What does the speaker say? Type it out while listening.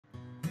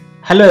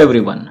Hello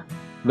everyone,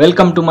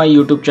 welcome to my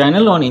YouTube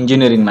channel on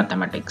engineering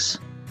mathematics.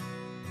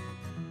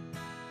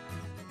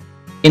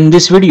 In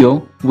this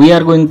video, we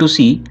are going to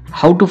see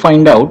how to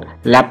find out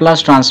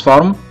Laplace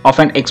transform of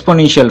an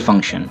exponential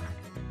function.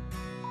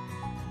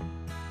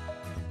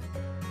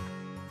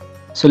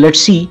 So let's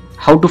see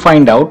how to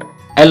find out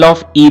L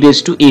of e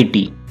raised to at,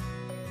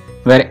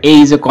 where a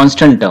is a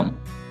constant term.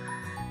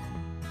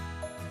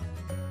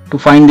 To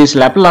find this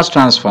Laplace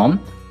transform,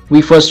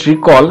 we first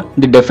recall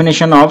the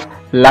definition of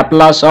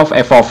Laplace of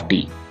f of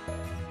t.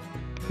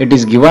 It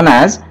is given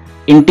as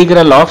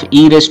integral of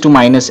e raised to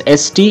minus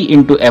st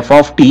into f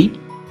of t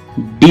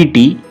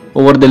dt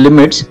over the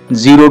limits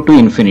 0 to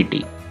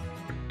infinity.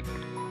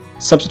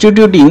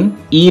 Substituting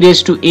e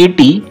raised to at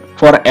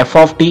for f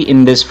of t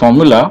in this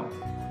formula,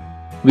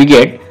 we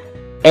get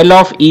L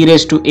of e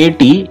raised to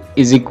at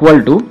is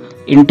equal to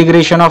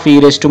integration of e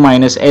raised to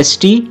minus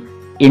st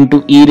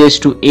into e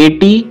raised to at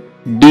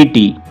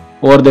dt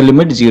over the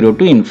limit 0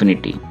 to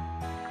infinity.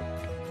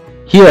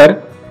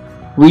 Here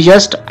we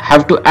just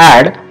have to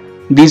add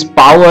these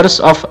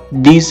powers of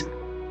these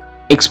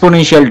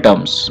exponential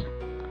terms.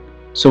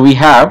 So we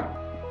have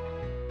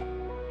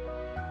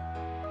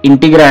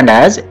integrand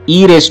as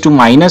e raised to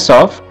minus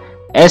of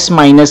s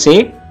minus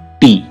a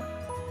t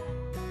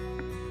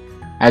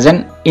as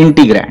an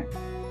integrand.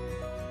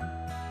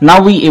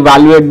 Now we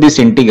evaluate this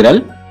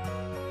integral.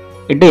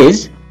 It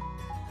is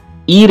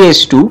e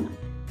raised to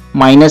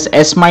minus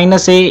s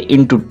minus a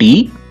into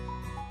t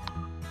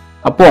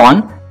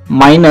upon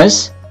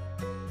minus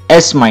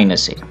s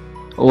minus a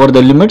over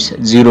the limits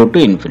 0 to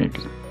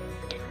infinity.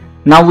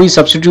 Now we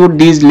substitute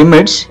these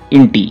limits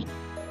in t.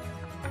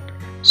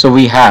 So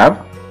we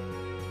have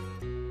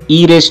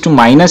e raised to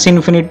minus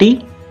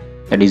infinity,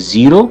 that is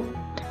 0,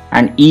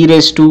 and e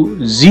raised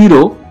to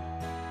 0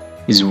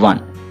 is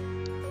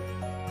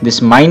 1.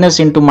 This minus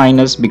into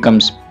minus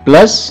becomes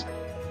plus,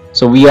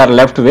 so we are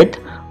left with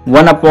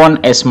 1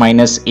 upon s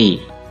minus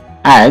a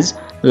as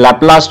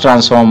Laplace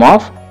transform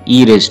of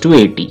e raised to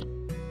at.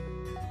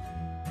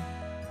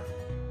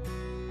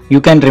 You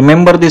can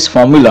remember this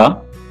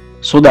formula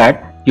so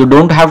that you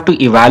don't have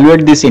to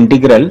evaluate this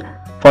integral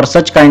for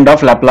such kind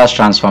of Laplace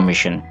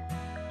transformation.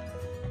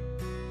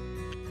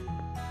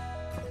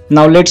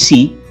 Now let's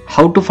see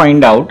how to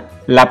find out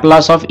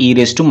Laplace of e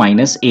raised to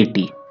minus at.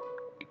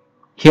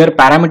 Here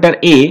parameter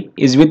a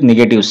is with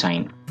negative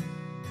sign.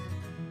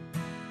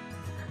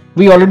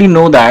 We already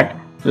know that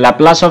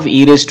Laplace of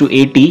e raised to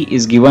at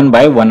is given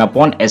by 1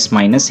 upon s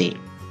minus a.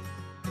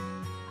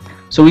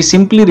 So we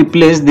simply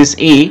replace this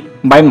a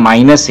by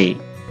minus a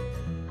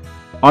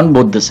on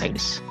both the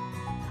sides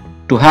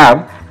to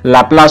have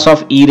Laplace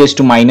of e raised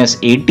to minus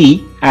at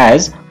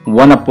as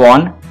 1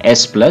 upon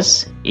s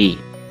plus a.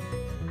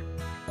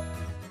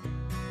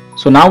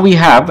 So now we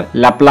have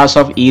Laplace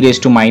of e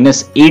raised to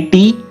minus at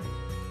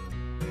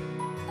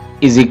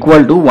is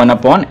equal to 1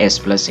 upon s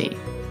plus a.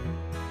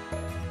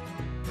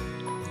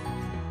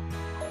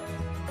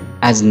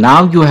 As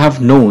now you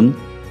have known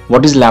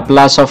what is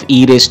Laplace of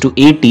e raised to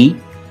at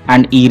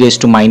and e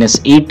raised to minus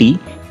at,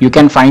 you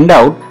can find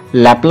out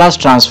Laplace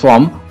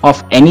transform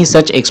of any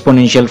such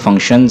exponential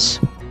functions.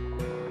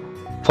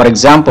 For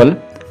example,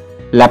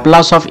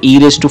 Laplace of e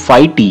raised to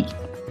phi t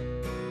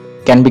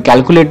can be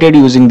calculated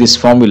using this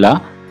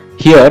formula.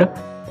 Here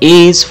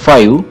a is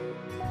 5,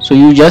 so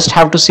you just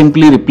have to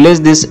simply replace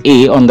this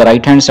a on the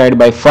right hand side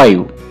by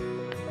 5.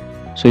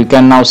 So you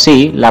can now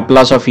say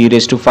Laplace of e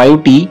raised to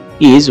 5t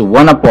is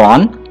 1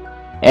 upon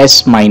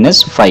s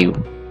minus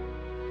 5.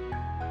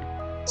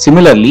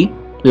 Similarly,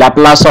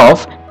 Laplace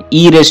of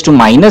e raised to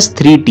minus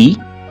 3t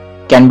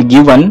can be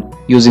given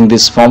using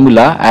this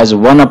formula as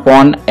 1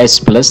 upon s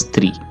plus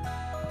 3.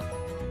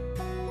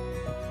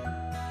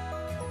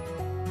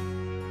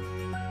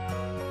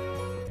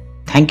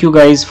 Thank you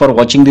guys for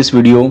watching this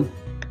video.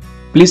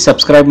 Please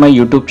subscribe my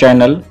YouTube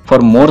channel for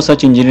more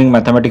such engineering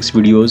mathematics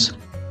videos.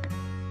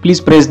 Please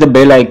press the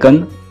bell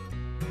icon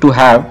to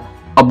have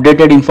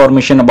updated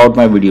information about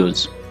my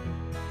videos.